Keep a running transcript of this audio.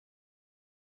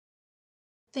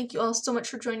Thank you all so much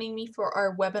for joining me for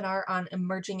our webinar on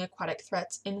emerging aquatic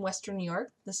threats in Western New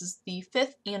York. This is the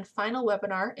fifth and final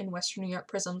webinar in Western New York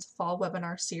PRISM's fall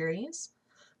webinar series.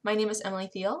 My name is Emily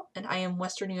Thiel, and I am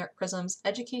Western New York PRISM's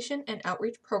Education and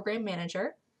Outreach Program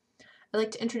Manager. I'd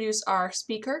like to introduce our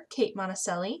speaker, Kathryn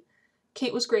Monacelli.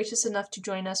 Kate was gracious enough to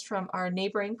join us from our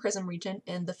neighboring PRISM region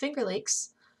in the Finger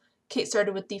Lakes. Kate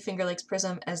started with the Finger Lakes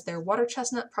PRISM as their water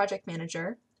chestnut project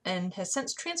manager, and has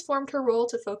since transformed her role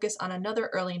to focus on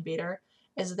another early invader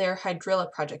as their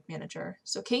Hydrilla project manager.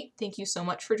 So Kate, thank you so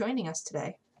much for joining us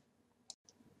today.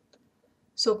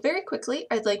 So very quickly,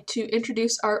 I'd like to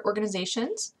introduce our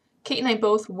organizations. Kate and I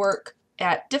both work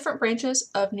at different branches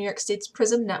of New York State's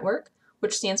PRISM network,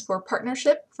 which stands for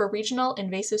Partnership for Regional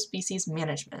Invasive Species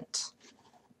Management.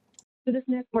 So this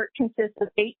network consists of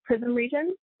 8 PRISM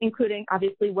regions, including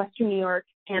obviously Western New York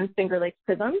and Finger Lakes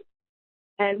PRISM.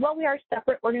 And while we are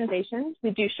separate organizations,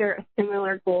 we do share a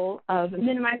similar goal of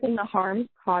minimizing the harms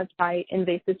caused by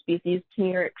invasive species to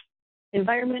New York's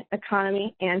environment,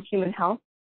 economy, and human health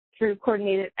through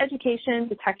coordinated education,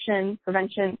 detection,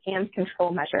 prevention, and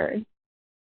control measures.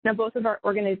 Now, both of our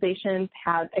organizations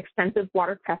have extensive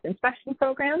watercraft inspection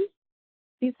programs.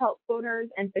 These help boaters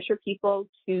and fisher people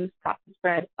to stop the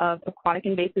spread of aquatic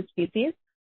invasive species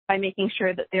by making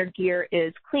sure that their gear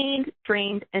is cleaned,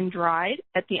 drained, and dried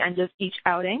at the end of each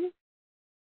outing.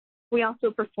 We also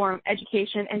perform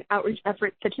education and outreach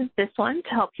efforts such as this one to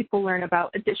help people learn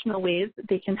about additional ways that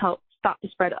they can help stop the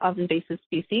spread of invasive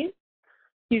species,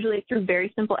 usually through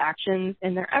very simple actions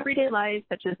in their everyday lives,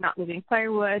 such as not moving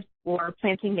firewood or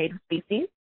planting native species.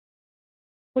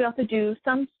 We also do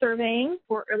some surveying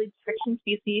for early detection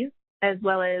species, as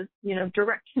well as,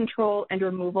 direct control and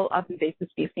removal of invasive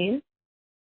species.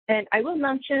 And I will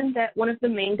mention that one of the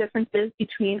main differences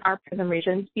between our PRISM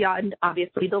regions, beyond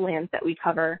obviously the lands that we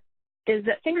cover, is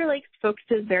that Finger Lakes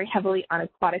focuses very heavily on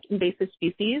aquatic invasive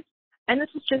species. And this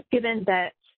is just given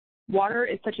that water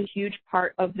is such a huge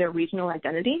part of their regional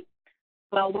identity.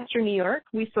 While Western New York,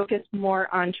 we focus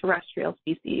more on terrestrial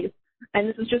species. And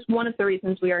this is just one of the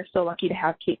reasons we are so lucky to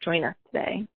have Kate join us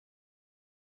today.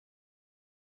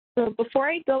 So before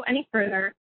I go any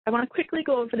further, I want to quickly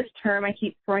go over this term I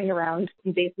keep throwing around,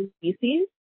 invasive species.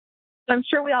 So I'm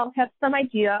sure we all have some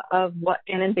idea of what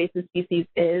an invasive species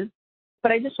is,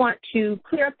 but I just want to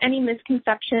clear up any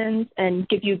misconceptions and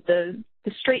give you the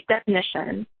straight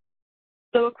definition.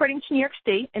 So according to New York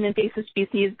State, an invasive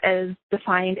species is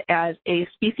defined as a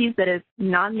species that is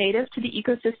non-native to the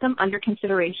ecosystem under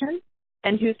consideration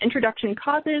and whose introduction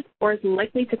causes or is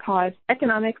likely to cause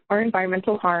economic or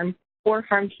environmental harm or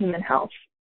harm to human health.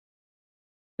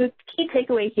 The key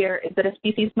takeaway here is that a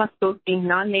species must both be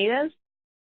non-native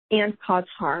and cause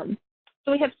harm.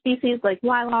 So we have species like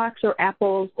lilacs or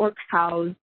apples or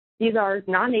cows. These are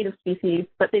non-native species,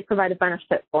 but they provide a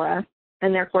benefit for us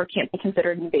and therefore can't be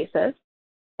considered invasive.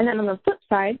 And then on the flip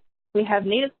side, we have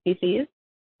native species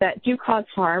that do cause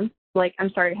harm. Like, I'm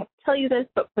sorry to have to tell you this,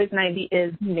 but poison ivy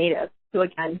is native. So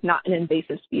again, not an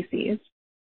invasive species.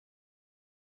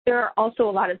 There are also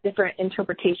a lot of different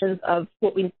interpretations of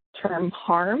what we term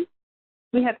harm.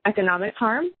 We have economic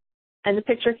harm, and the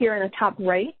picture here in the top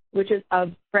right, which is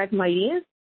of Phragmites,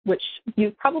 which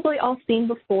you've probably all seen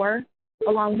before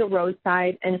along the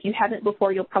roadside, and if you haven't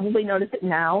before, you'll probably notice it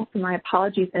now, so my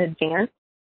apologies in advance.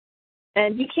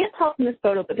 And you can't tell from this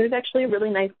photo, but there's actually a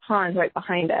really nice pond right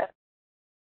behind it.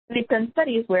 They've done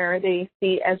studies where they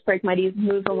see as Phragmites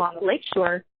moves along the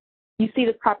lakeshore, you see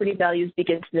the property values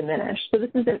begin to diminish. So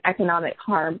this is an economic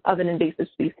harm of an invasive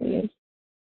species.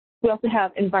 We also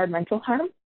have environmental harm.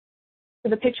 So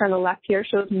the picture on the left here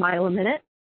shows mile a minute.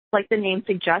 Like the name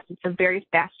suggests, it's a very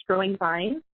fast-growing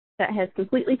vine that has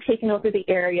completely taken over the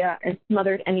area and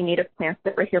smothered any native plants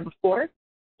that were here before.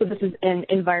 So this is an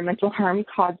environmental harm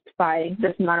caused by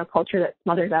this monoculture that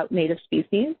smothers out native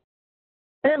species.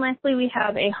 And then lastly, we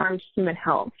have a harm to human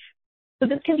health. So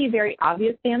this can be very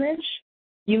obvious damage.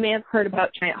 You may have heard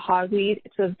about giant hogweed.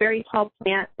 It's a very tall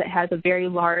plant that has a very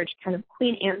large kind of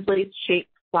Queen Anne's lace-shaped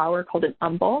flower called an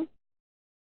umbel.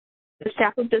 The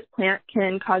sap of this plant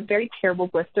can cause very terrible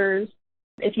blisters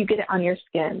if you get it on your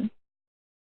skin.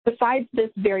 Besides this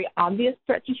very obvious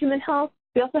threat to human health,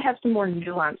 we also have some more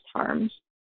nuanced harms.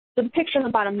 So the picture on the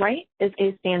bottom right is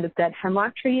a stand of dead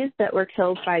hemlock trees that were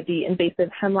killed by the invasive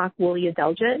hemlock woolly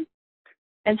adelgid.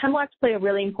 And hemlocks play a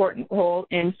really important role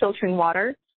in filtering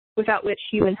water, without which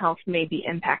human health may be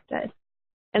impacted.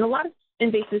 And a lot of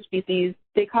invasive species,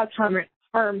 they cause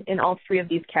harm in all 3 of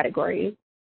these categories.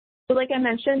 So like I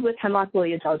mentioned with hemlock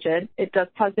woolly adelgid, it does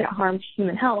cause that harm to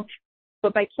human health,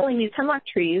 but by killing these hemlock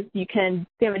trees, you can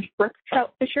damage brook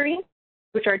trout fisheries,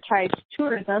 which are tied to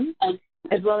tourism,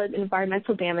 as well as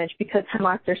environmental damage because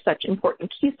hemlocks are such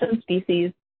important keystone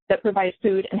species that provide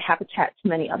food and habitat to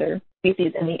many other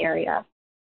species in the area.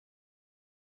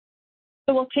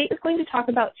 So while Kate is going to talk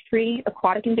about 3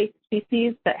 aquatic invasive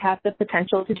species that have the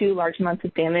potential to do large amounts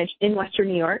of damage in Western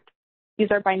New York, these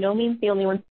are by no means the only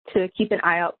ones to keep an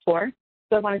eye out for.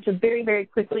 So I wanted to very, very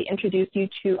quickly introduce you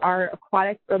to our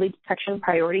aquatic early detection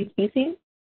priority species,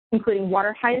 including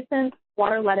water hyacinth,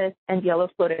 water lettuce, and yellow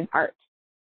floating heart.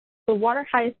 So water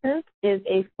hyacinth is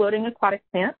a floating aquatic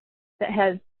plant that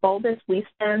has bulbous leaf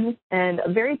stems and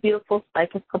a very beautiful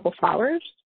spike of purple flowers.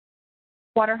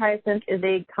 Water hyacinth is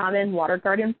a common water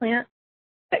garden plant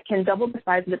that can double the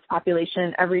size of its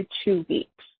population every 2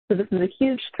 weeks. So this is a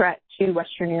huge threat to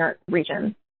Western New York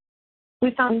region.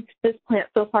 We found this plant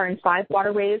so far in 5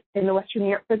 waterways in the Western New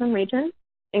York PRISM region,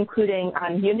 including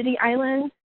on Unity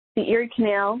Island, the Erie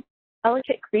Canal,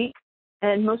 Ellicott Creek,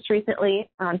 and most recently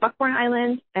on Buckbourne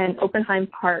Island and Oppenheim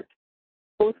Park,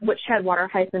 both of which had water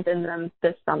hyacinth in them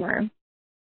this summer.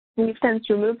 We've since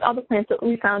removed all the plants that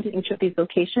we found in each of these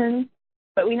locations,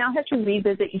 but we now have to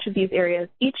revisit each of these areas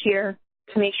each year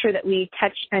to make sure that we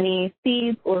catch any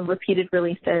seeds or repeated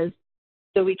releases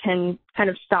so we can kind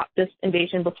of stop this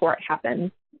invasion before it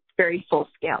happens very full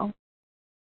scale.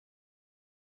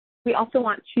 We also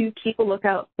want to keep a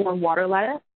lookout for water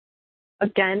lettuce.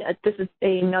 Again, this is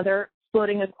another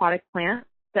floating aquatic plant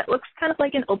that looks kind of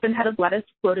like an open-headed lettuce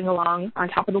floating along on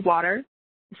top of the water.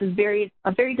 This is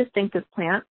a very distinctive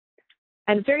plant.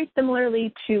 And very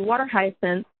similarly to water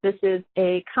hyacinth, this is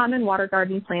a common water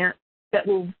garden plant that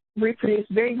will reproduce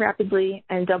very rapidly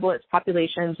and double its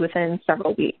populations within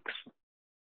several weeks.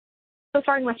 So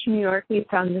far in Western New York, we've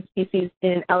found this species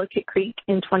in Ellicott Creek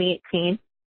in 2018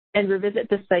 and revisit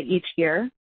this site each year.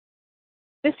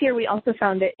 This year, we also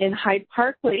found it in Hyde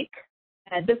Park Lake.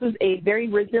 This is a very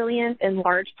resilient and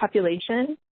large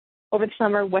population. Over the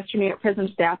summer, Western New York PRISM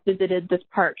staff visited this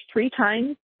park 3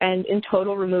 times and in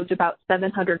total removed about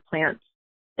 700 plants.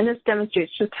 And this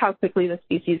demonstrates just how quickly the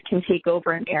species can take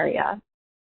over an area.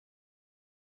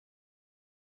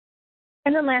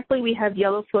 And then lastly, we have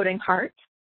yellow floating heart.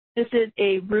 This is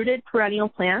a rooted perennial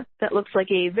plant that looks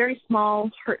like a very small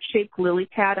heart-shaped lily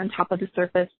pad on top of the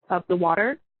surface of the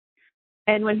water.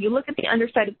 And when you look at the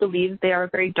underside of the leaves, they are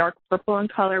very dark purple in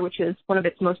color, which is one of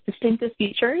its most distinctive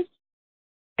features.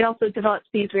 It also develops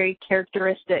these very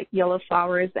characteristic yellow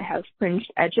flowers that have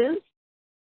fringed edges.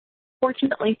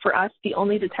 Fortunately for us, the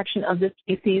only detection of this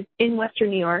species in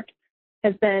Western New York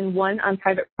has been one on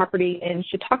private property in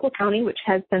Chautauqua County, which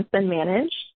has since been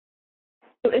managed.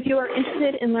 So if you are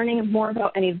interested in learning more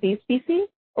about any of these species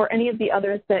or any of the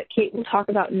others that Kate will talk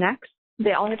about next,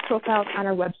 they all have profiles on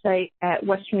our website at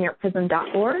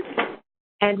westernnewyorkprism.org.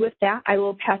 And with that, I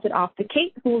will pass it off to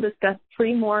Kate, who will discuss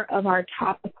 3 more of our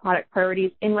top aquatic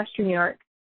priorities in Western New York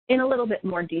in a little bit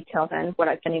more detail than what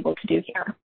I've been able to do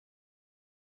here.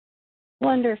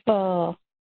 Wonderful.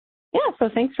 Yeah, so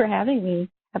thanks for having me.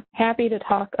 I'm happy to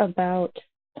talk about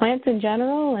plants in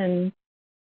general, and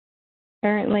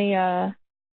apparently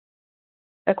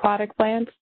aquatic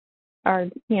plants are,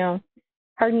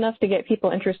 hard enough to get people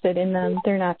interested in them.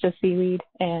 They're not just seaweed,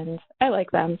 and I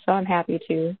like them, so I'm happy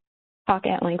to talk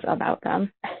at length about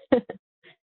them.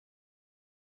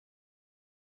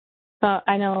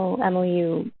 I know, Emily,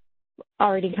 you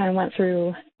already kind of went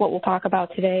through what we'll talk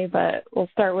about today, but we'll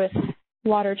start with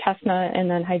water chestnut and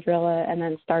then hydrilla and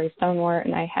then starry stonewort,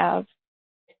 and I have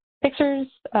pictures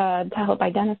to help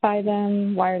identify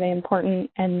them, why are they important,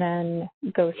 and then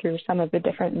go through some of the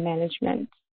different management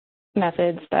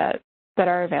methods that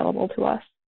are available to us.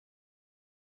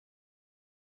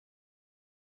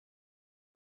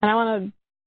 And I want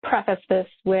to preface this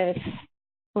with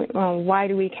why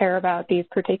do we care about these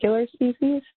particular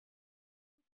species?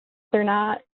 They're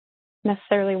not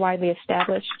necessarily widely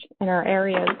established in our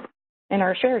areas, in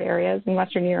our shared areas in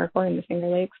Western New York or in the Finger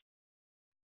Lakes.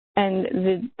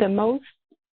 And the most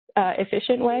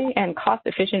efficient way and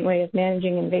cost-efficient way of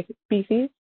managing invasive species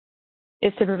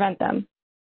is to prevent them.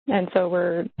 And so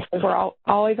we're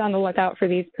always on the lookout for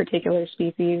these particular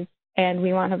species, and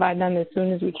we want to provide them as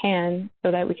soon as we can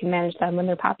so that we can manage them when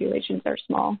their populations are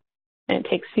small. And it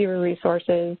takes fewer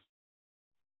resources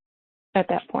at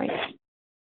that point.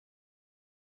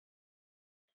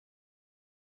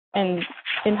 And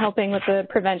in helping with the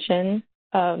prevention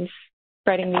of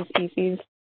spreading these species,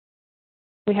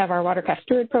 we have our watercraft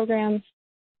steward programs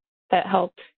that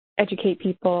help educate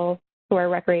people who are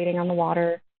recreating on the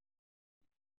water.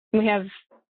 We have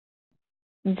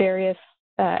various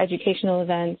educational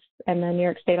events, and then New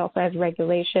York State also has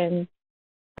regulation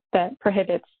that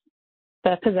prohibits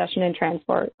the possession and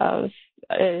transport of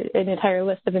an entire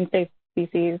list of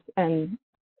species, and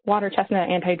water chestnut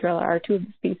and hydrilla are two of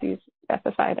the species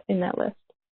specified in that list.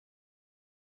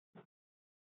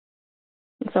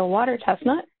 So water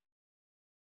chestnut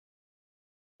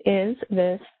is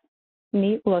this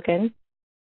neat-looking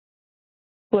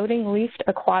floating-leafed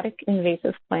aquatic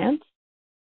invasive plant.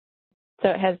 So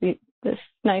it has this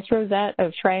nice rosette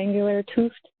of triangular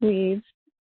toothed leaves.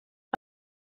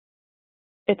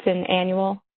 It's an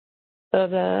annual. So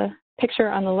the picture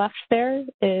on the left there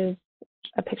is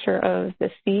a picture of the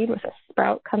seed with a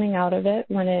sprout coming out of it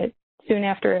soon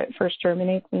after it first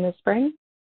germinates in the spring.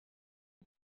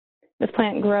 This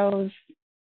plant grows,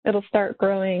 it'll start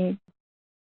growing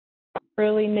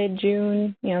early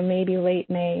mid-June, maybe late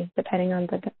May, depending on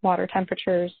the water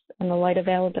temperatures and the light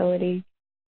availability.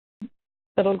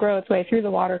 It'll grow its way through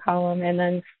the water column and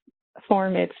then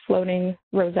form its floating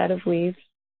rosette of leaves.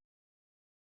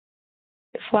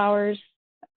 It flowers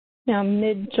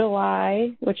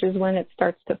mid-July, which is when it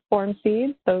starts to form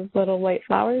seeds, those little white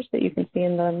flowers that you can see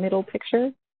in the middle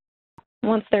picture.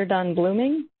 Once they're done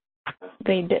blooming,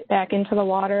 they dip back into the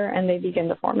water and they begin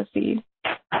to form a seed.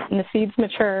 And the seeds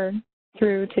mature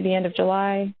through to the end of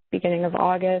July, beginning of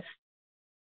August.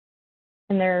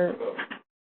 And they're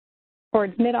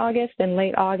towards mid-August and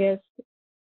late August,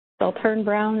 they'll turn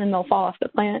brown and they'll fall off the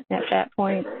plant. At that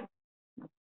point,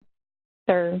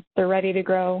 they're ready to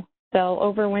grow. They'll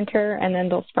overwinter and then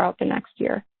they'll sprout the next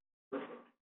year.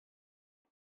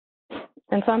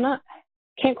 And so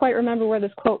can't quite remember where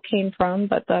this quote came from,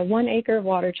 but the 1 acre of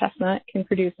water chestnut can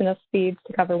produce enough seeds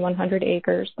to cover 100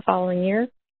 acres the following year.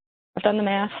 I've done the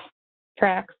math,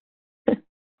 tracks. You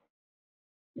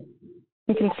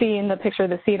can see in the picture of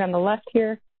the seed on the left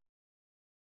here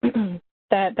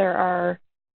that there are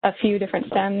a few different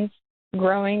stems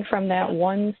growing from that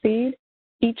one seed.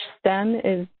 Each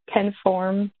stem can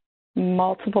form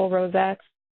multiple rosettes,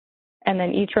 and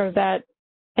then each rosette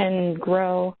can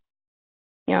grow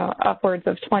upwards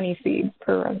of 20 seeds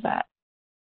per rosette.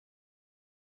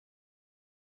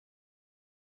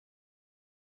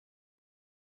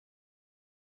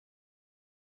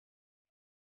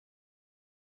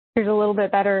 Here's a little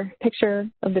bit better picture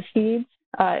of the seeds.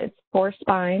 It's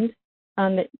 4-spined.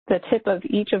 On the tip of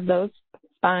each of those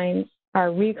spines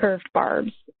are recurved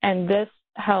barbs, and this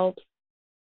helps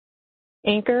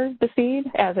anchor the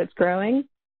seed as it's growing.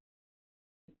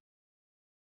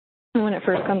 And when it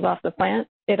first comes off the plant,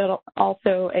 it'll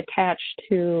also attach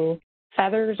to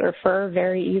feathers or fur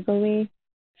very easily.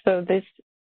 So this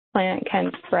plant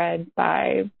can spread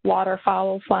by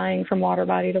waterfowl flying from water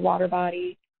body to water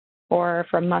body, or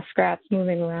from muskrats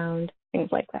moving around, things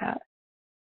like that.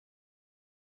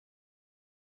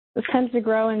 This tends to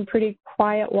grow in pretty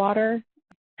quiet water,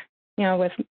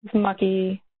 with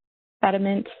mucky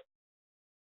sediment.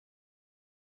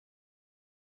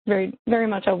 Very, very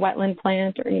much a wetland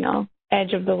plant or,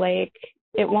 edge of the lake.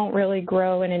 It won't really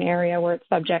grow in an area where it's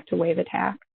subject to wave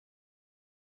attack.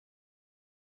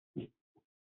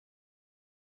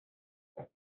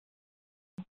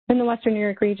 In the Western New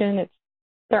York region,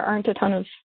 there aren't a ton of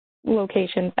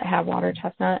locations that have water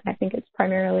chestnut. I think it's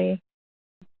primarily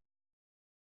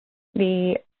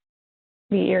the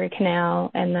Erie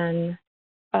Canal and then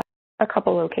a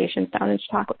couple locations down in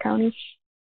Chautauqua County.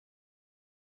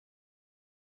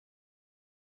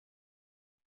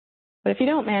 But if you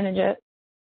don't manage it,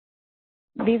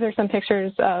 these are some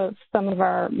pictures of some of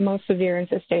our most severe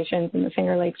infestations in the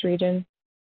Finger Lakes region,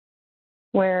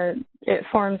 where it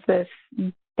forms this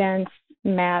dense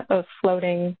mat of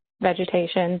floating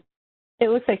vegetation. It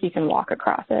looks like you can walk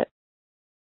across it.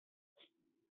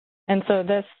 And so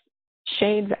this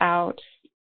shades out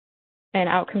and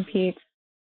outcompetes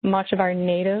much of our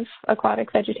native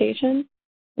aquatic vegetation.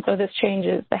 And so this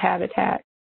changes the habitat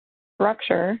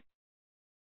structure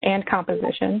and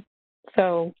composition.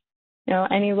 So,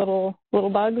 any little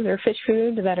bugs or fish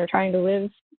food that are trying to live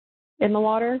in the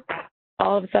water,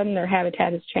 all of a sudden their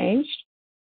habitat has changed.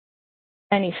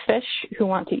 Any fish who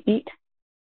want to eat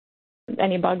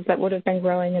any bugs that would have been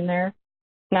growing in there,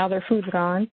 now their food's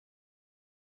gone.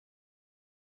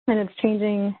 And it's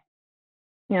changing,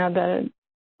 the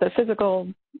physical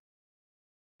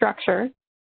structure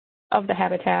of the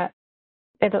habitat.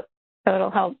 It'll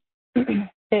help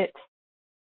it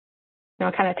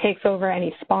kind of takes over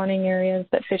any spawning areas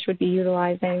that fish would be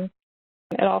utilizing.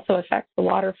 It also affects the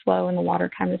water flow and the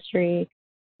water chemistry,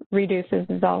 reduces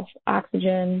dissolved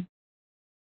oxygen.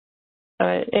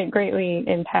 So it greatly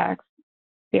impacts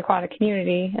the aquatic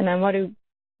community. And then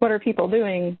what are people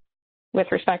doing with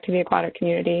respect to the aquatic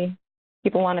community?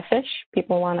 People want to fish.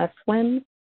 People want to swim.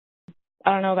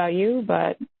 I don't know about you,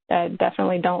 but I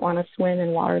definitely don't want to swim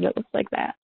in water that looks like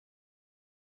that.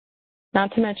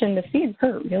 Not to mention the seeds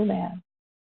hurt real bad.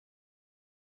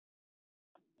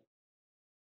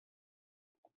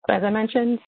 So as I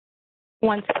mentioned,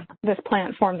 once this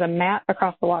plant forms a mat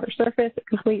across the water surface, it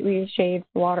completely shades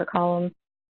the water column.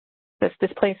 This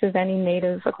displaces any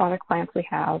native aquatic plants we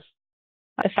have,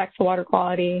 affects the water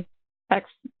quality,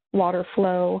 affects water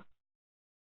flow.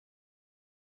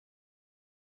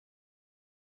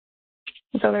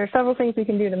 So there are several things we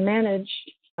can do to manage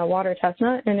a water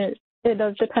chestnut, and it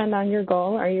does depend on your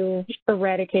goal. Are you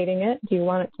eradicating it? Do you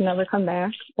want it to never come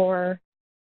back? Or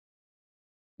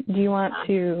do you want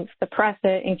to suppress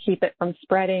it and keep it from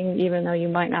spreading, even though you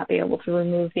might not be able to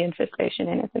remove the infestation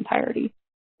in its entirety?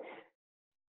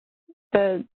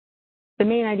 The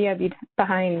main idea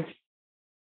behind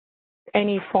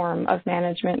any form of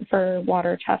management for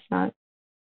water chestnut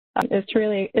is to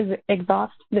really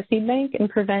exhaust the seed bank and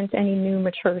prevent any new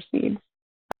mature seeds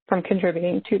from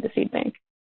contributing to the seed bank.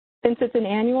 Since it's an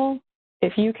annual,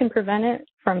 if you can prevent it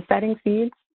from setting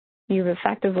seeds, you've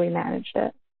effectively managed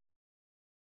it.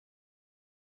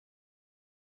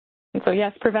 And so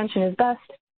yes, prevention is best,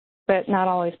 but not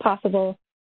always possible.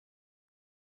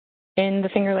 In the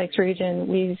Finger Lakes region,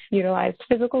 we've utilized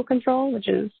physical control, which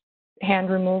is hand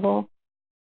removal.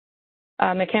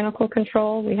 Mechanical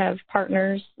control, we have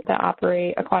partners that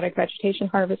operate aquatic vegetation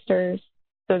harvesters.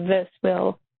 So this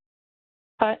will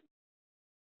cut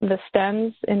the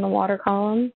stems in the water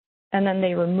column, and then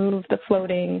they remove the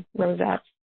floating rosettes.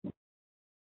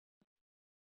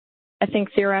 I think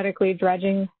theoretically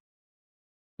dredging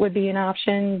would be an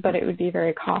option, but it would be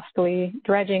very costly.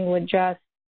 Dredging would just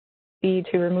be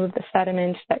to remove the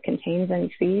sediment that contains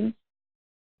any seeds.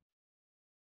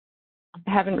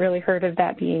 I haven't really heard of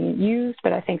that being used,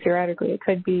 but I think theoretically it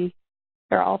could be.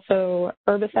 There are also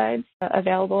herbicides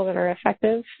available that are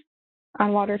effective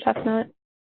on water chestnut.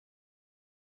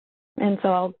 And so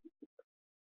I'll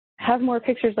have more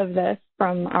pictures of this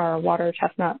from our water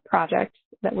chestnut project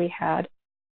that we had.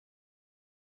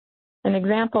 An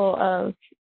example of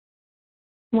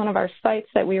one of our sites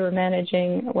that we were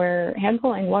managing where hand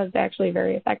pulling was actually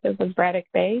very effective was Braddock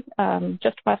Bay,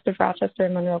 just west of Rochester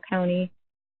in Monroe County,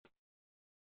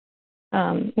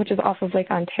 which is off of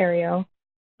Lake Ontario.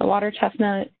 The water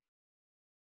chestnut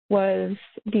was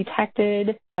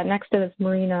detected next to this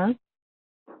marina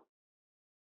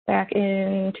back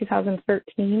in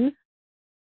 2013.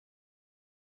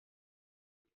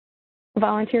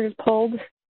 Volunteers pulled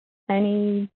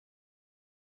any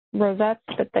rosettes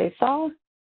that they saw,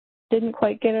 didn't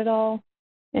quite get it all,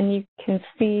 and you can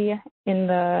see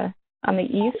on the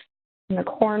east, in the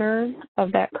corner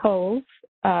of that cove,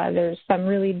 there's some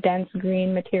really dense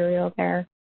green material there,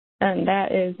 and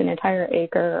that is an entire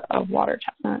acre of water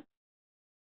chestnut.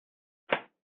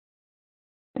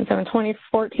 And so in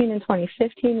 2014 and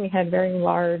 2015, we had very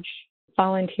large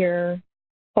volunteer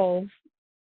pulls.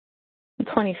 In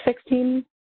 2016,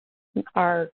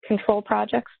 our control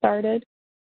project started,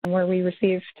 where we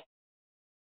received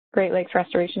Great Lakes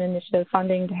Restoration Initiative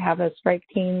funding to have a strike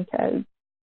team to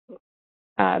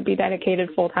be dedicated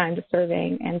full-time to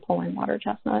surveying and pulling water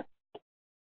chestnut.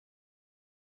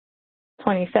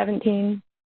 2017,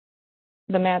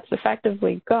 the mat's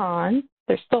effectively gone.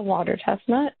 There's still water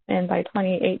chestnut, and by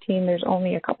 2018, there's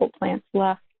only a couple plants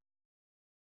left.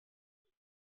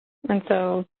 And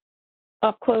so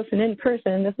up close and in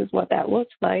person, this is what that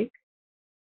looks like.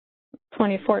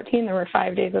 2014, there were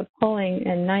 5 days of pulling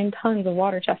and 9 tons of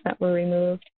water chestnut were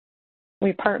removed.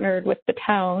 We partnered with the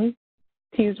town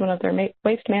to use one of their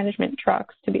waste management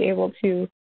trucks to be able to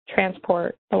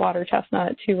transport the water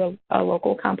chestnut to a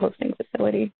local composting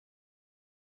facility.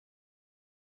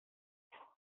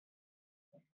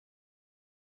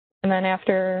 And then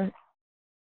after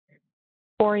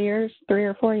 3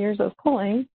 or 4 years of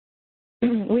pulling,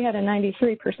 we had a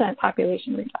 93%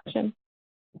 population reduction.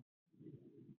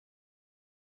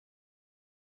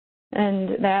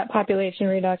 And that population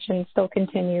reduction still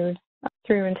continued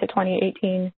through into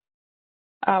 2018,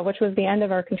 which was the end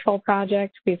of our control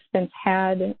project. We've since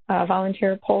had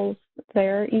volunteer pulls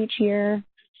there each year.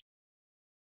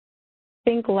 I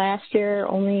think last year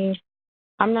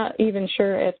I'm not even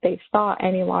sure if they saw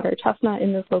any water chestnut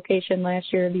in this location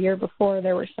last year. The year before,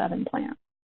 there were 7 plants.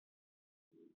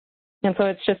 And so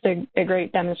it's just a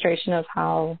great demonstration of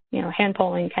how, hand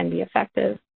pulling can be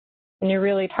effective. And you're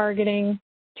really targeting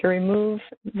to remove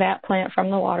that plant from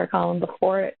the water column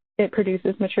before it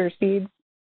produces mature seeds.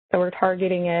 So we're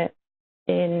targeting it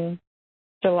in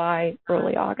July,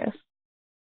 early August.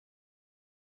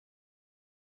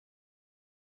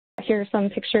 Here are some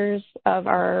pictures of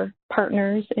our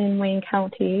partners in Wayne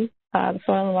County. The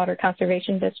Soil and Water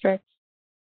Conservation District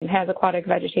has aquatic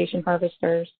vegetation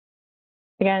harvesters.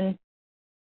 Again,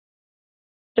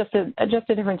 just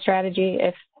a different strategy.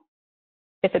 If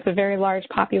it's a very large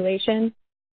population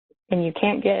and you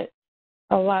can't get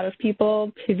a lot of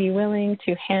people to be willing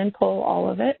to hand pull all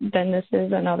of it, then this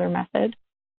is another method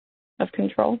of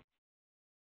control.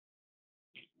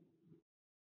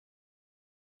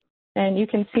 And you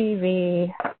can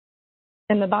see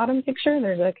in the bottom picture,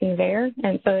 there's a conveyor,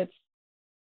 and so it's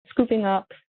scooping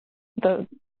up the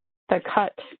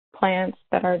cut plants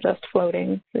that are just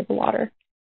floating through the water.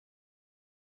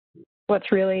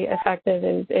 What's really effective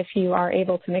is if you are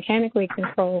able to mechanically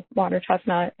control water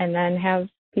chestnut and then have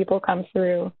people come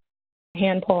through,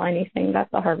 hand pull anything that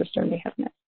the harvester may have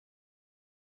missed.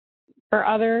 For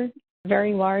other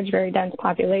very large, very dense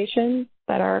populations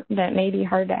that may be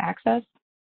hard to access,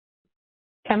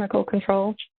 chemical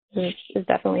control is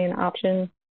definitely an option.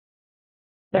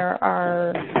 There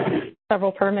are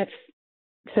several permits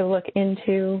to look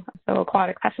into, so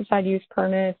aquatic pesticide use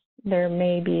permits. There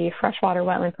may be freshwater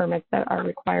wetland permits that are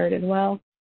required as well.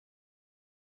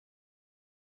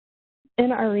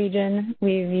 In our region,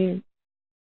 we've used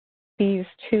these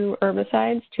two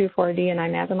herbicides, 2,4-D and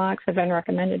imazamox, have been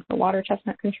recommended for water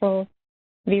chestnut control.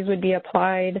 These would be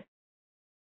applied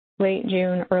late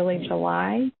June, early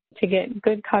July to get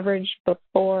good coverage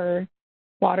before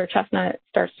water chestnut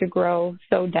starts to grow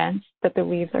so dense that the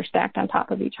leaves are stacked on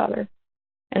top of each other.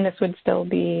 And this would still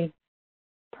be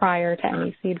prior to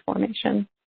any seed formation.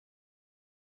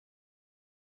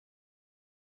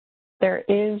 There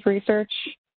is research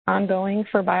ongoing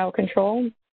for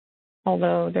biocontrol,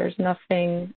 although there's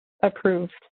nothing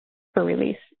approved for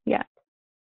release yet.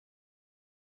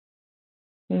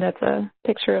 And that's a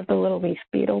picture of the little leaf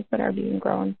beetles that are being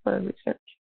grown for research.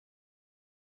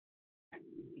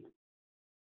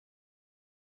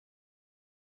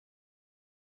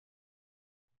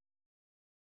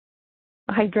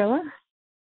 Hydrilla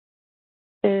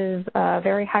is a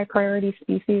very high priority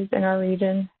species in our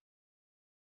region.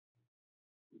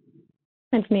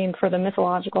 It's named for the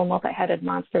mythological multi-headed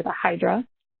monster, the Hydra,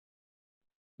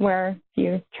 where if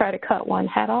you try to cut one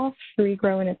head off, three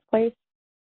grow in its place.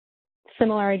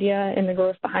 Similar idea in the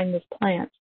growth behind this plant.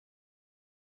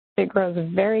 It grows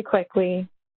very quickly.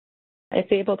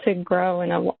 It's able to grow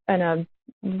in a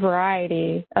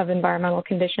variety of environmental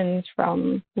conditions,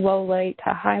 from low light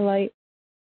to high light,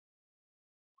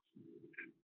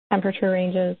 temperature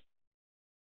ranges.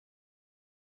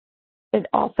 It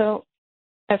also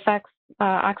affects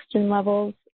oxygen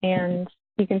levels, and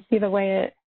you can see the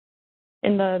way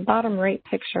in the bottom right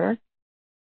picture,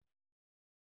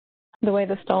 the way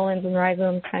the stolons and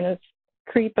rhizomes kind of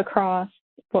creep across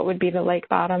what would be the lake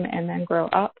bottom and then grow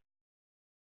up.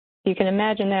 You can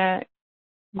imagine that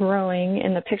growing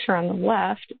in the picture on the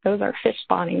left. Those are fish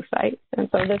spawning sites, and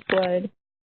so this would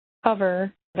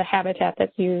cover the habitat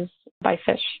that's used by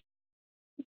fish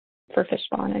for fish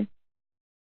spawning.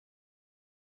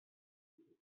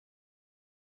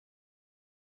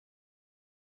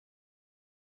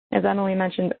 As Emily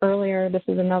mentioned earlier, this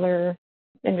is another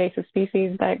invasive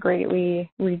species that greatly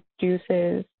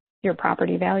reduces your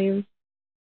property values.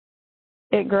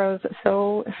 It grows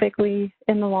so thickly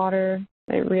in the water,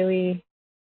 it really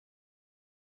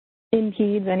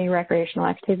impedes any recreational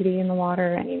activity in the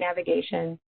water, any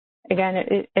navigation. Again,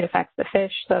 it affects the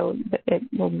fish, so it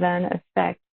will then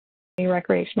affect any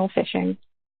recreational fishing.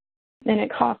 And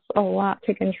it costs a lot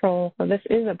to control. So this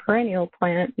is a perennial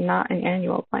plant, not an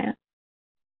annual plant.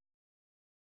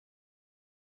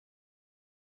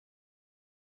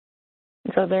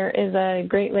 So there is a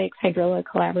Great Lakes Hydrilla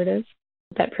collaborative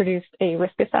that produced a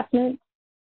risk assessment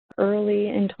early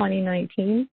in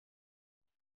 2019.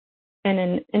 And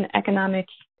an economic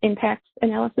impact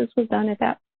analysis was done at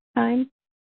that time.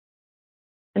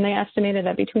 And they estimated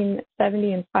that between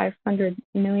 $70 and $500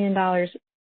 million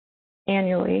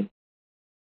annually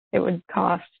it would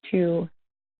cost to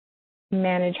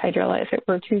manage hydrilla if it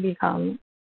were to become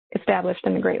established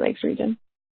in the Great Lakes region.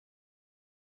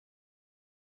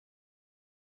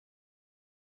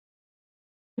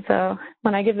 So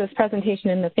when I give this presentation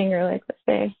in the Finger Lakes, I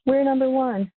say, we're number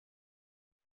one.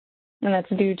 And that's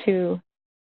due to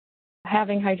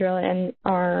having hydrilla in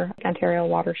our Ontario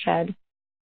watershed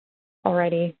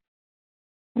already.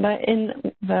 But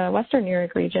in the Western New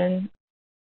York region,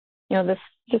 this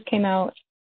just came out.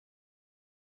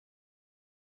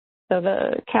 So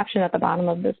the caption at the bottom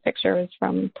of this picture is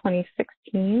from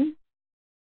 2016.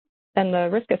 And the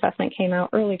risk assessment came out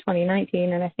early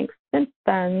 2019, and I think since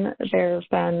then there's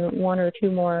been one or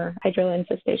two more hydrilla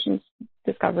infestations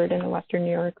discovered in the Western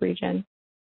New York region.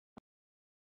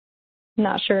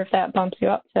 Not sure if that bumps you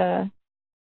up to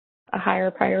a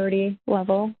higher priority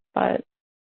level, but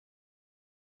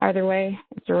either way,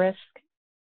 it's a risk.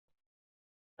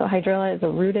 So Hydrilla is a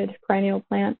rooted perennial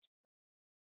plant.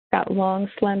 It's got long,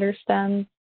 slender stems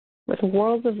with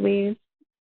whorls of leaves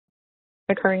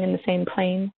occurring in the same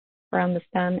plane around the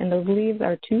stem, and those leaves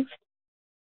are toothed.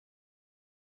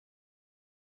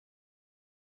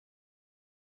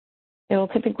 It will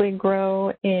typically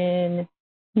grow in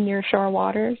nearshore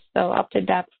waters, so up to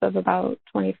depths of about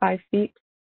 25 feet.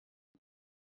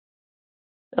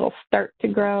 It'll start to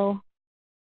grow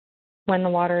when the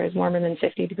water is warmer than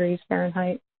 50 degrees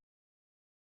Fahrenheit.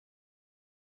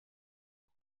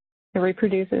 It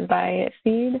reproduces by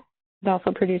seed. It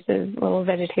also produces little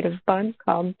vegetative buds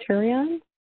called turions.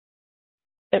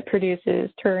 It produces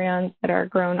turions that are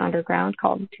grown underground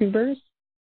called tubers.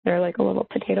 They're like a little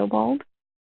potato bulb.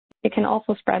 It can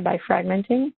also spread by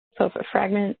fragmenting. So if a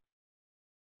fragment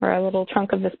or a little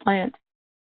chunk of this plant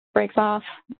breaks off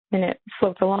and it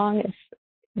floats along, if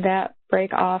that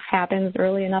break off happens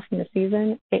early enough in the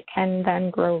season, it can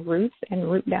then grow roots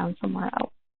and root down somewhere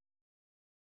else.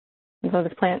 And so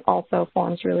this plant also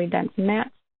forms really dense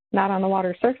mats, not on the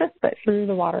water surface, but through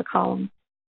the water column.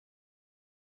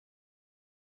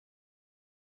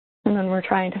 And then we're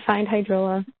trying to find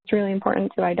Hydrilla. It's really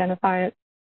important to identify it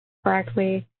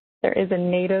correctly. There is a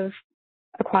native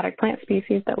aquatic plant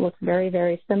species that looks very,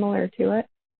 very similar to it.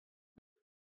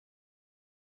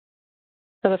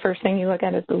 So the first thing you look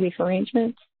at is the leaf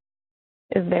arrangement.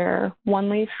 Is there one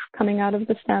leaf coming out of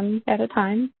the stem at a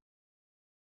time?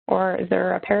 Or is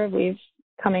there a pair of leaves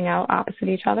coming out opposite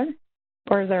each other?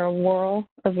 Or is there a whorl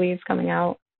of leaves coming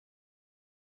out,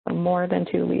 or more than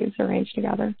two leaves arranged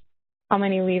together? How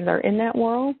many leaves are in that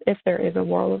whorl, if there is a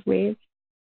whorl of leaves?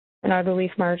 And are the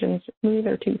leaf margins smooth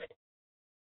or toothed?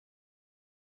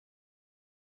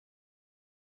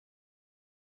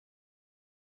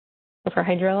 So for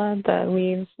Hydrilla, the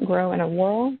leaves grow in a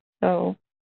whorl. So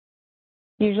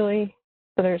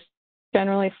there's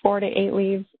generally 4 to 8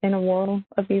 leaves in a whorl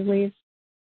of these leaves.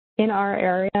 In our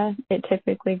area, it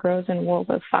typically grows in whorls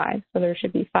of 5. So there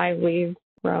should be 5 leaves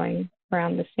growing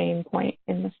around the same point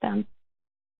in the stem.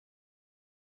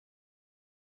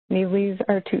 These leaves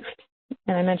are toothed.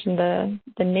 And I mentioned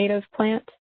the native plant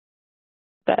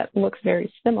that looks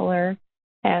very similar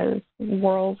has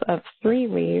whorls of 3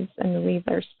 leaves, and the leaves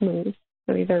are smooth.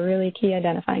 So these are really key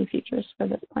identifying features for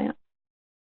this plant.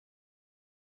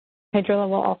 Hydrilla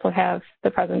will also have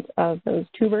the presence of those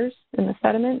tubers in the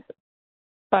sediment,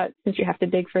 but since you have to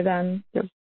dig for them, you're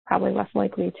probably less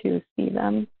likely to see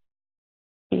them,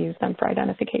 to use them for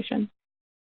identification.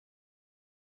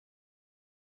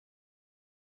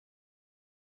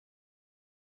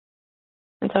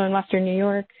 And so in Western New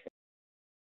York,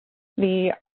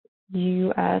 the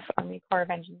U.S. Army Corps of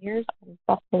Engineers in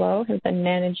Buffalo has been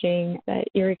managing the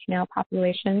Erie Canal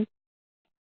population.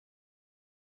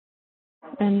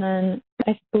 And then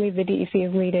I believe the DEC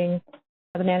is leading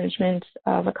the management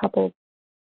of a couple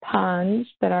ponds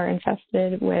that are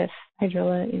infested with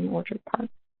Hydrilla in Orchard Park.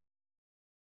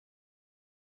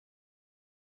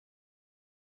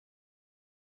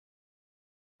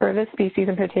 For this species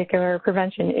in particular,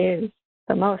 prevention is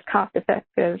the most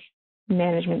cost-effective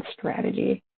management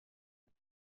strategy.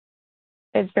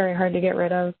 It's very hard to get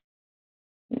rid of.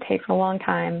 It takes a long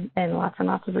time and lots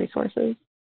of resources.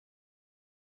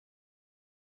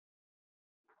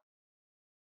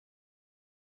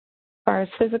 As far as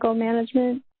physical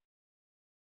management,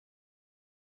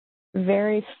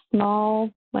 very small,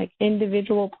 like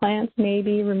individual plants may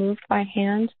be removed by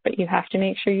hand, but you have to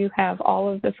make sure you have all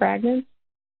of the fragments.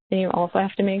 And you also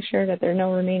have to make sure that there are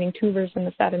no remaining tubers in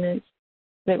the sediments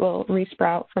that will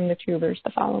resprout from the tubers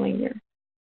the following year.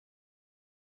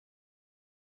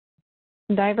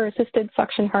 Diver-assisted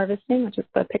suction harvesting, which is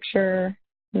the picture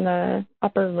in the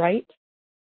upper right.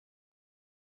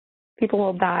 People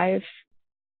will dive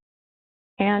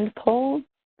and pull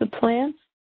the plants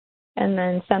and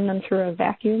then send them through a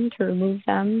vacuum to remove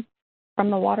them from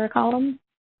the water column.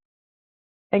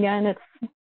 Again,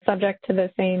 it's subject to the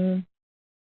same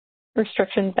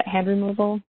restrictions that hand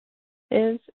removal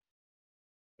is.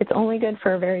 It's only good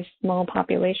for a very small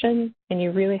population, and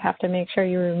you really have to make sure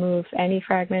you remove any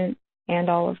fragment and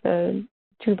all of the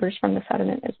tubers from the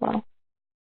sediment as well.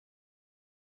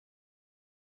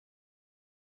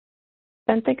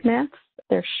 Benthic mats,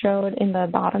 they're showed in the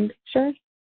bottom picture.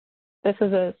 This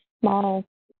is a small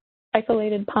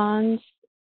isolated pond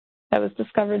that was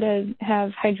discovered to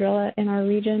have Hydrilla in our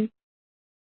region.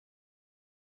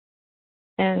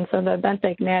 And so the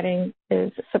benthic matting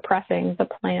is suppressing the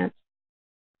plants,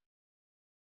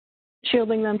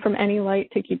 shielding them from any light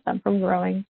to keep them from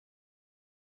growing.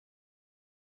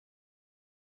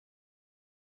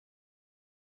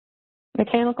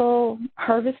 Mechanical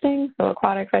harvesting, so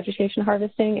aquatic vegetation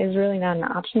harvesting, is really not an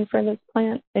option for this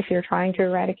plant if you're trying to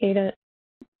eradicate it.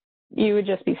 You would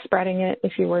just be spreading it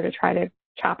if you were to try to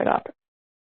chop it up.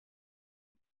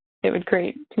 It would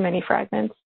create too many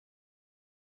fragments.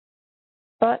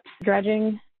 But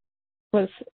dredging was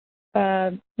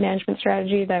a management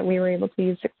strategy that we were able to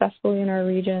use successfully in our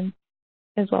region,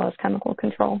 as well as chemical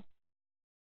control.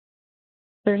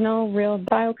 There's no real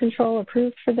biocontrol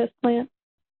approved for this plant.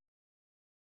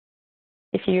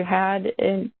 If you had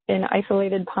an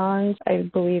isolated pond, I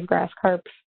believe grass carp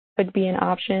could be an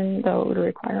option, though it would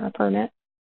require a permit,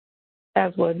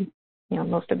 as would,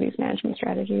 most of these management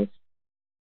strategies.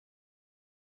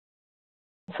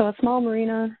 So a small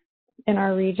marina in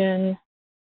our region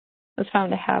was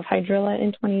found to have hydrilla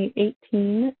in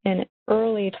 2018, and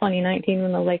early 2019,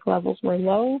 when the lake levels were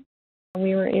low,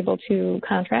 we were able to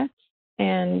contract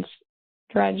and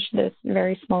dredge this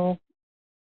very small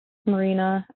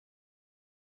marina.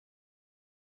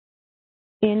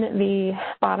 In the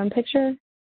bottom picture,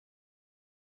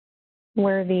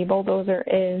 where the bulldozer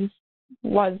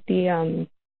was the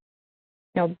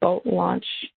boat launch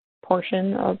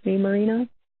portion of the marina,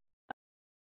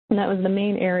 and that was the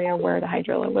main area where the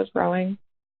hydrilla was growing.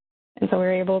 And so we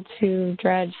were able to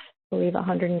dredge, I believe,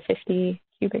 150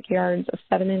 cubic yards of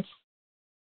sediment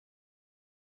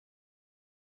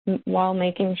while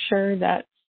making sure that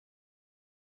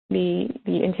the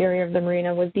interior of the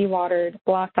marina was dewatered,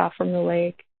 blocked off from the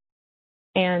lake,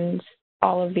 and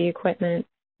all of the equipment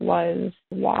was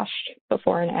washed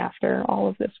before and after all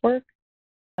of this work.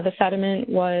 The sediment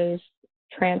was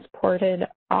transported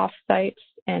off-site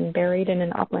and buried in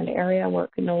an upland area where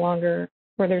it could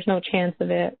where there's no chance of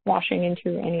it washing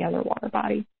into any other water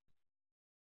body.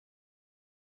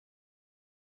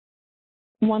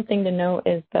 One thing to note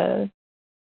is the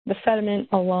sediment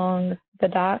along the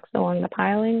docks, along the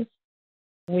pilings,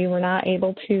 we were not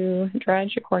able to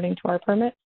dredge according to our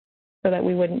permit so that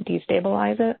we wouldn't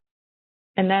destabilize it.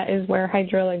 And that is where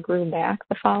hydrilla grew back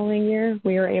the following year.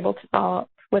 We were able to follow up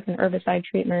with an herbicide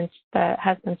treatment that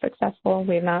has been successful.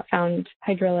 We have not found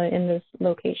hydrilla in this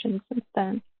location since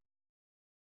then.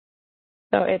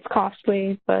 So it's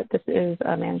costly, but this is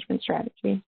a management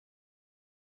strategy.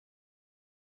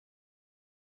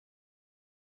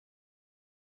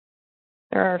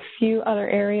 There are a few other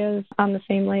areas on the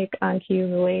same lake, on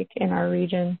Cayuga Lake in our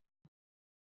region,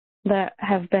 that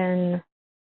have been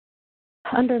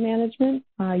under management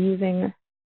using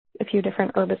a few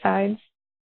different herbicides.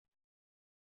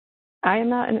 I am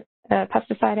not a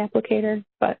pesticide applicator,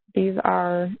 but these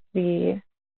are the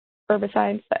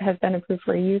herbicides that have been approved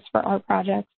for use for our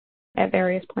projects at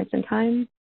various points in time.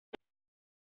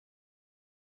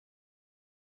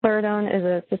 Fluridone is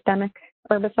a systemic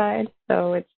herbicide,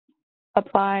 so it's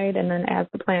applied, and then as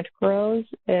the plant grows,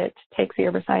 it takes the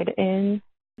herbicide in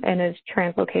and is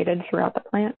translocated throughout the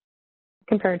plant,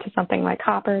 compared to something like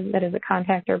copper that is a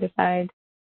contact herbicide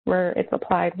where it's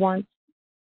applied once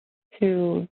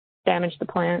to damage the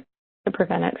plant to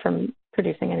prevent it from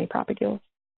producing any propagules.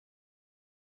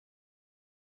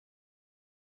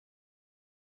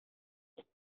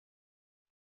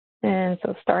 And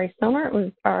so Starry Stonewort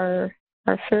was our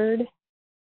third,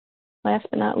 last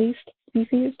but not least,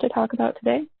 species to talk about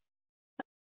today.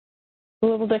 A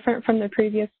little different from the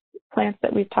previous plants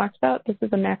that we've talked about. This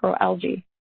is a macroalgae.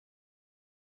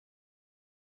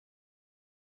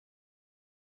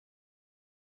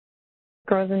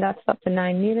 Grows in depths up to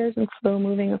 9 meters in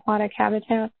slow-moving aquatic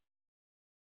habitats.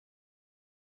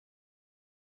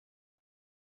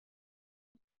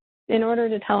 In order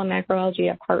to tell a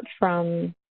macroalgae apart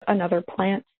from another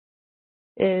plant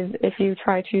is if you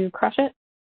try to crush it,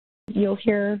 you'll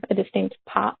hear a distinct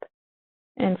pop.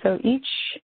 And so each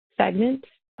segment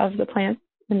of the plant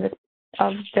of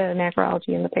the macroalgae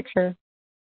in the picture,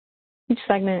 each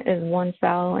segment is one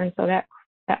cell, and so that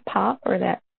pop, or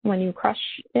that when you crush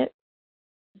it,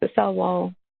 the cell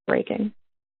wall breaking.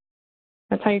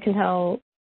 That's how you can tell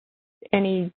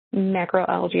any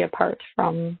macroalgae apart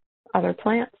from other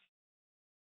plants.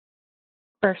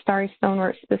 For Starry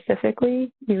Stonewort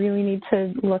specifically, you really need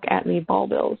to look at the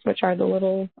bulbils, which are the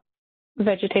little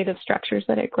vegetative structures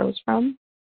that it grows from.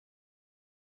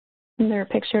 And they're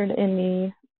pictured in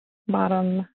the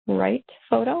bottom right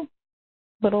photo,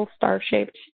 little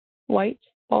star-shaped white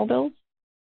bulbils.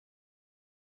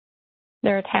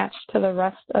 They're attached to the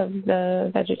rest of the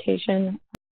vegetation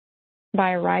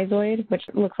by a rhizoid, which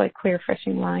looks like clear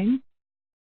fishing line.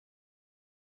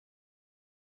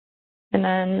 And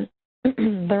then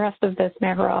the rest of this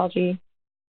macroalgae,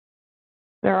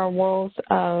 there are whorls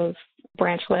of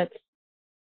branchlets.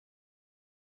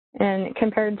 And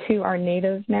compared to our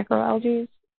native macroalgae,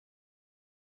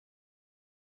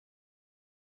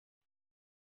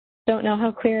 don't know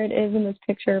how clear it is in this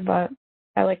picture, but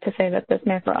I like to say that this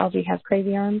macroalgae has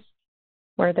crazy arms,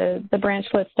 where the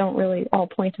branchlets don't really all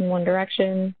point in one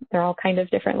direction. They're all kind of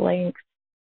different lengths.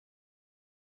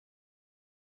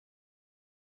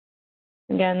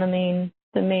 Again,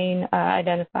 the main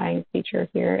identifying feature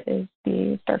here is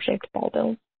the star-shaped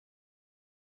ball-bills.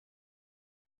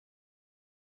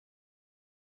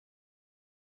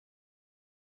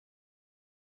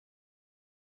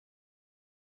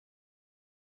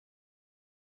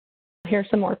 Here's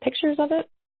some more pictures of it.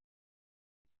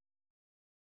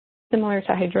 Similar to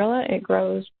Hydrilla, it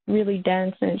grows really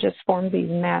dense and it just forms these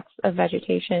mats of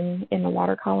vegetation in the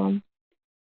water column.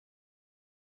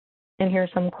 And here's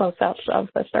some close-ups of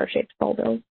the star-shaped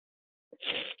ball-bills.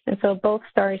 And so both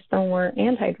Starry, Stonewort,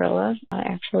 and Hydrilla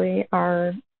actually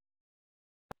are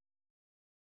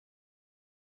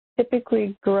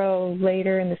typically grow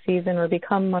later in the season or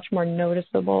become much more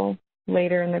noticeable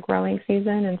later in the growing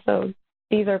season. And so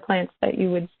these are plants that you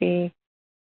would see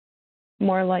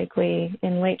more likely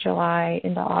in late July,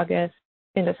 into August,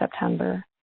 into September.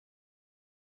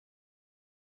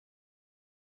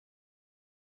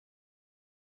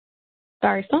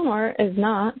 Starry Stonewort is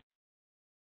not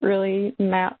really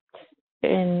mapped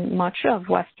in much of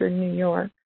Western New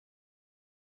York.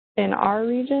 In our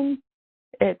region,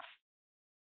 it's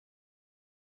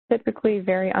typically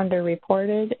very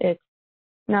underreported. It's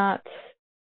not,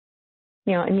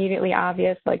 immediately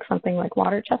obvious like something like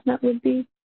water chestnut would be.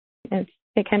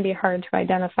 It can be hard to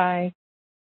identify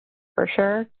for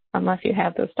sure unless you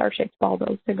have those star-shaped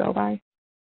ball-bills to go by.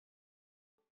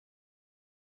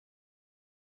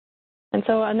 And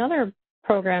so another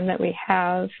program that we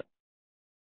have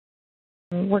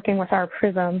working with our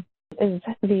PRISM is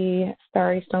the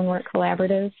Starry Stonewort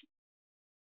Collaborative.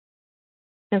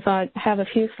 And so I have a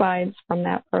few slides from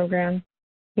that program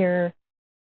here.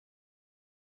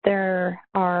 There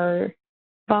are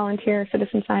volunteer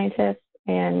citizen scientists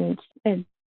and a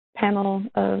panel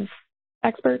of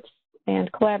experts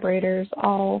and collaborators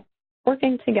all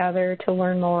working together to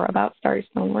learn more about Starry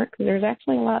Stonewort, because there's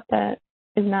actually a lot that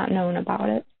is not known about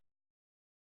it.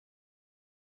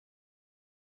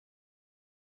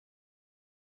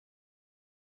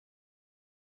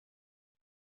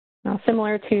 Now,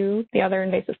 similar to the other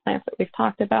invasive plants that we've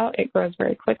talked about, it grows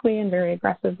very quickly and very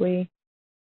aggressively,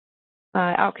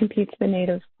 outcompetes the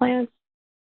native plants,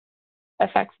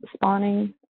 affects the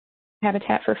spawning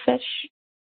habitat for fish.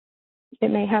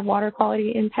 It may have water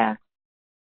quality impacts.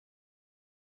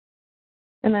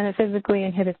 And then it physically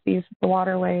inhibits the use of the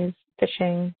waterways,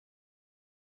 fishing.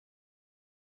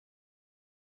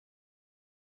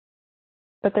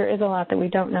 But there is a lot that we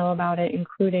don't know about it,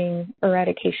 including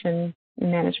eradication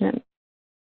management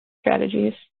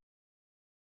strategies.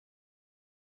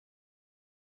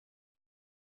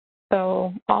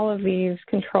 So all of these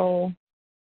control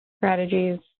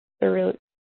strategies, they're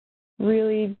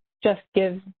really just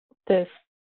give this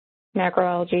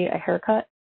macroalgae a haircut.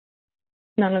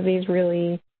 None of these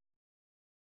really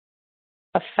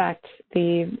affect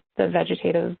the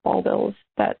vegetative bulbils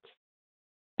that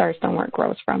Starry Stonewort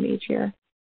grows from each year.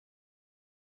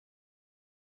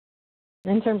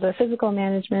 In terms of physical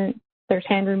management, there's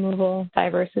hand removal,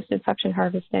 diver-assisted suction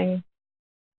harvesting,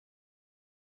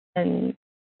 and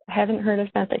I haven't heard of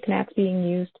benthic gnats being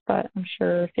used, but I'm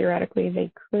sure theoretically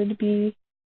they could be.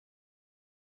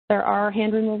 There are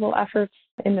hand removal efforts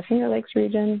in the Finger Lakes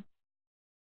region.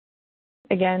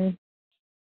 Again,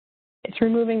 it's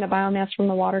removing the biomass from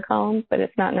the water column, but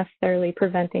it's not necessarily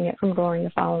preventing it from growing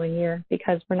the following year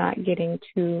because we're not getting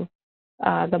to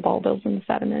the bulbils in the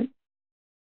sediment.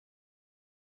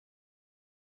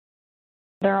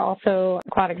 There are also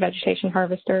aquatic vegetation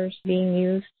harvesters being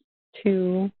used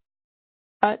to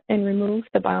cut and remove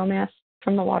the biomass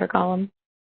from the water column.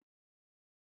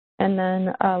 And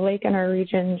then a lake in our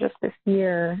region just this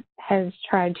year has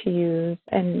tried to use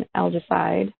an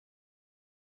algicide,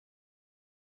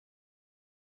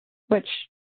 which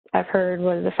I've heard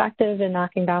was effective in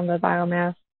knocking down the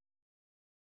biomass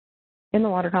in the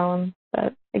water column.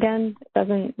 But again, it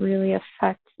doesn't really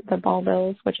affect the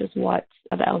bulbils, which is what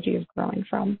the algae is growing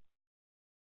from.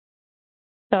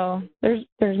 So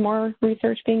there's more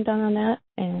research being done on that,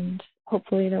 and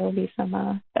hopefully there will be some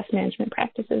best management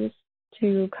practices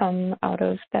to come out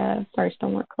of the Starry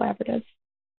Stonewort Collaborative.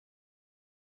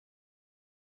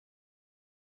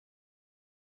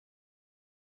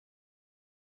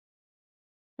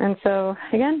 And so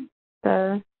again,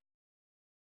 the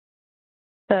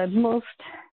most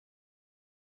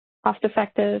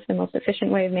cost-effective and most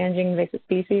efficient way of managing invasive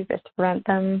species is to prevent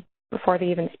them before they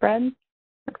even spread.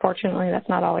 Unfortunately, that's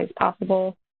not always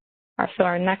possible. So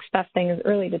our next best thing is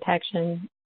early detection.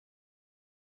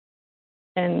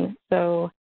 And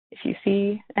so if you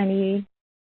see anything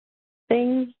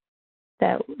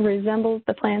that resembles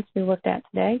the plants we looked at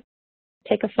today,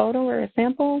 take a photo or a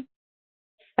sample,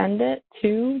 send it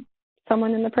to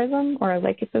someone in the PRISM or a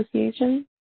lake association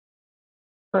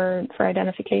for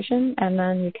identification, and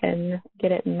then you can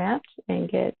get it mapped and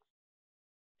get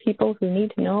people who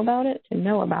need to know about it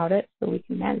so we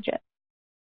can manage it.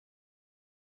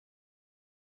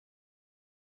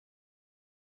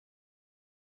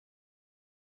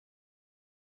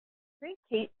 Great,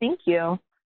 Kate, thank you.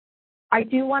 I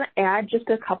do want to add just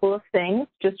a couple of things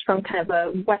just from kind of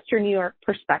a Western New York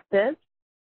perspective.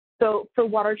 So for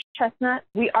water chestnut,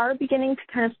 we are beginning to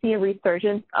kind of see a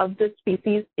resurgence of the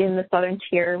species in the southern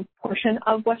tier portion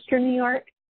of Western New York.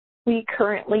 We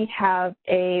currently have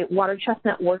a water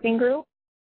chestnut working group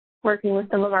working with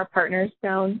some of our partners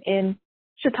down in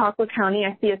Chautauqua County.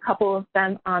 I see a couple of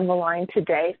them on the line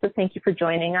today, so thank you for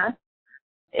joining us.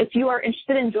 If you are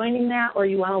interested in joining that or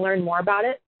you want to learn more about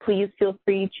it, please feel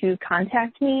free to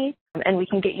contact me and we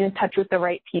can get you in touch with the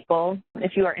right people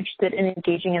if you are interested in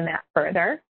engaging in that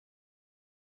further.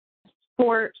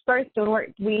 For Starry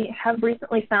Stonewort, we have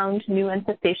recently found new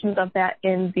infestations of that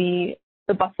in the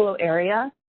Buffalo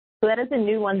area. So that is a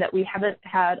new one that we haven't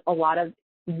had a lot of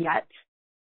yet.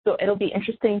 So it'll be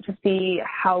interesting to see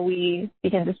how we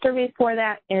begin to survey for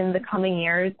that in the coming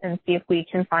years and see if we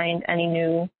can find any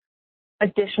new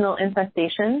additional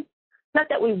infestations. Not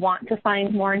that we want to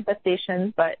find more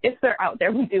infestations, but if they're out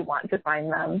there, we do want to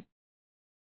find them.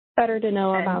 Better to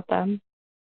know about them.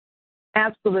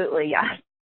 Absolutely, yes.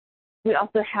 We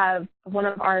also have one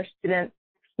of our students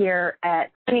here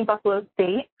at Buffalo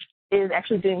State is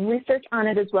actually doing research on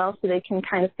it as well, so they can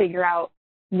kind of figure out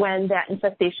when that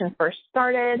infestation first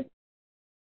started.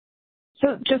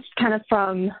 So just kind of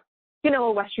from,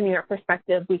 a Western New York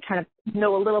perspective, we kind of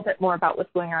know a little bit more about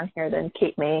what's going on here than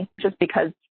Kate may, just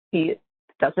because he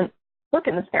doesn't work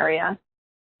in this area.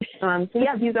 So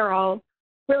yeah, these are all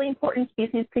really important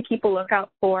species to keep a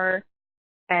lookout for.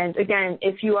 And again,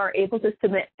 if you are able to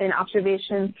submit an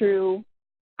observation through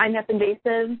IMAP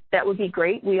Invasive, that would be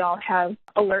great. We all have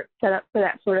alerts set up for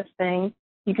that sort of thing.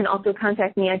 You can also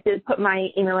contact me. I did put my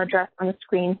email address on the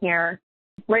screen here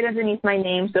right underneath my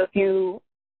name. So if you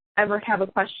ever have a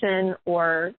question,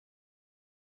 or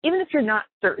even if you're not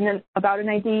certain about an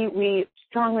ID, we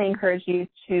strongly encourage you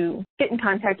to get in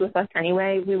contact with us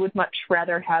anyway. We would much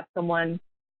rather have someone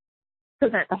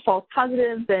present a false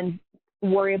positive than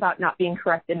worry about not being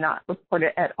correct and not report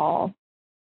it at all.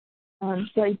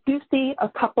 So I do see a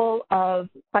couple of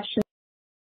questions.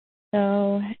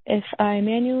 So if I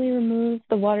manually remove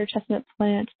the water chestnut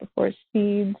plant before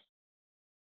seeds,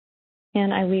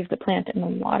 and I leave the plant in the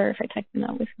water, if I type them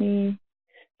out with me.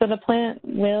 So the plant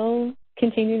will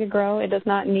continue to grow. It does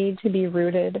not need to be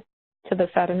rooted to the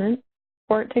sediment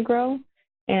for it to grow,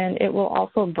 and it will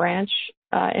also branch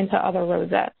into other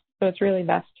rosettes. So it's really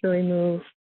best to remove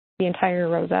the entire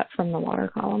rosette from the water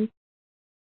column.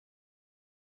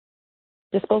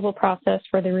 Disposal process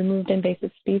for the removed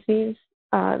invasive species,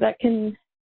 that can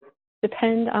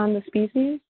depend on the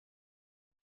species,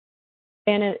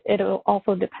 and it'll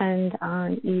also depend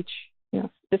on each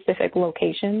specific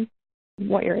location,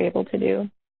 what you're able to do.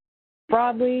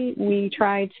 Broadly, we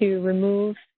try to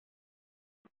remove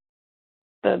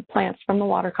the plants from the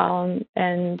water column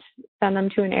and send them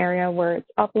to an area where it's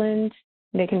upland,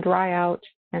 they can dry out,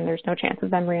 and there's no chance of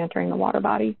them re-entering the water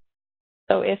body.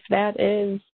 So if that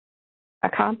is a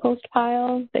compost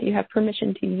pile that you have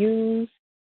permission to use,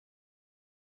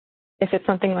 if it's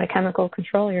something like chemical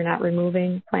control, you're not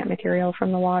removing plant material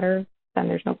from the water, then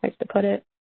there's no place to put it.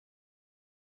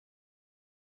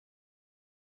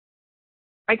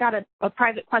 I got a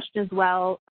private question as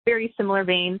well, very similar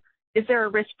vein. Is there a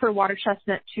risk for water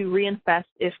chestnut to reinfest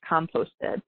if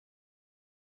composted?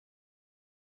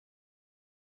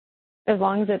 As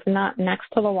long as it's not next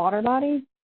to the water body?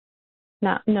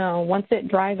 No. Once it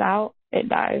dries out, it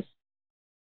dies.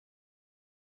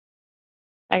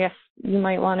 I guess you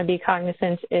might want to be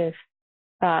cognizant if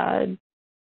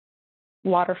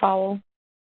waterfowl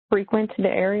frequent the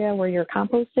area where your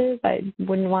compost is. I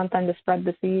wouldn't want them to spread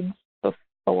the seeds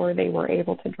before they were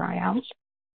able to dry out.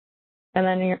 And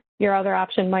then your other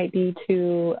option might be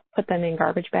to put them in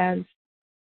garbage bags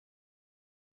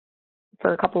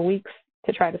for a couple weeks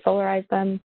to try to solarize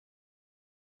them.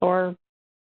 Or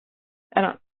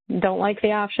I don't like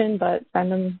the option, but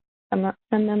send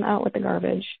them out with the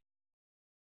garbage.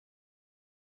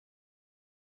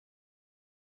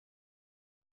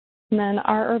 And then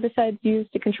are herbicides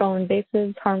used to control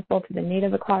invasives harmful to the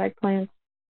native aquatic plants?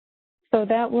 So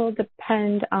that will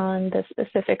depend on the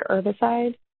specific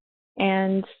herbicide.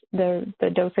 and the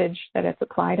dosage that it's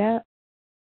applied at.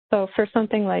 So for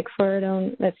something like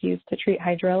fluoridone that's used to treat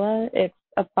hydrilla, it's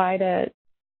applied at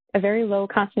a very low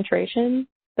concentration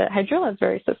that hydrilla is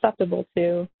very susceptible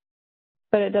to,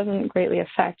 but it doesn't greatly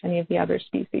affect any of the other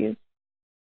species.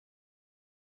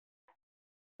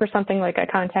 For something like a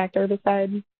contact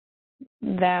herbicide,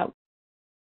 that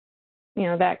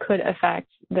could affect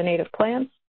the native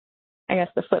plants. I guess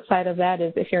the flip side of that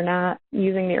is if you're not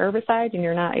using the herbicide and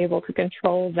you're not able to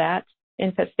control that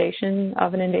infestation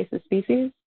of an invasive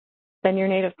species, then your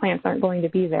native plants aren't going to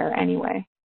be there anyway.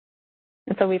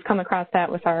 And so we've come across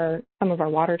that with some of our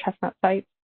water chestnut sites,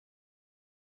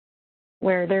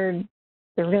 where there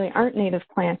really aren't native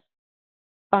plants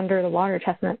under the water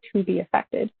chestnut to be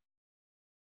affected.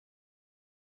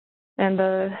 And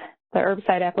the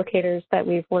herbicide applicators that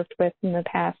we've worked with in the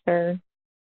past, they're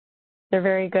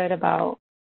very good about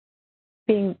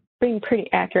being pretty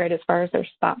accurate as far as their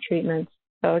spot treatments.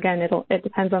 So again, it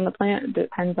depends on the plant, it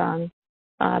depends on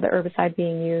the herbicide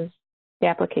being used, the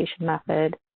application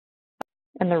method,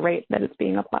 and the rate that it's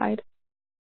being applied.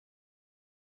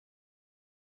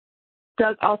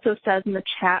 Doug also says in the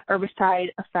chat, herbicide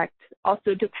effect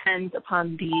also depends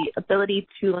upon the ability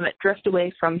to limit drift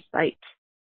away from site.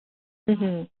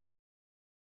 Mm-hmm.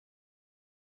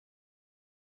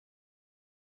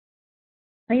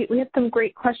 Great. We have some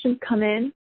great questions come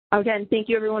in. Again, thank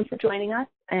you everyone for joining us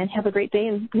and have a great day.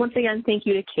 And once again, thank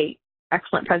you to Kate.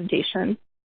 Excellent presentation.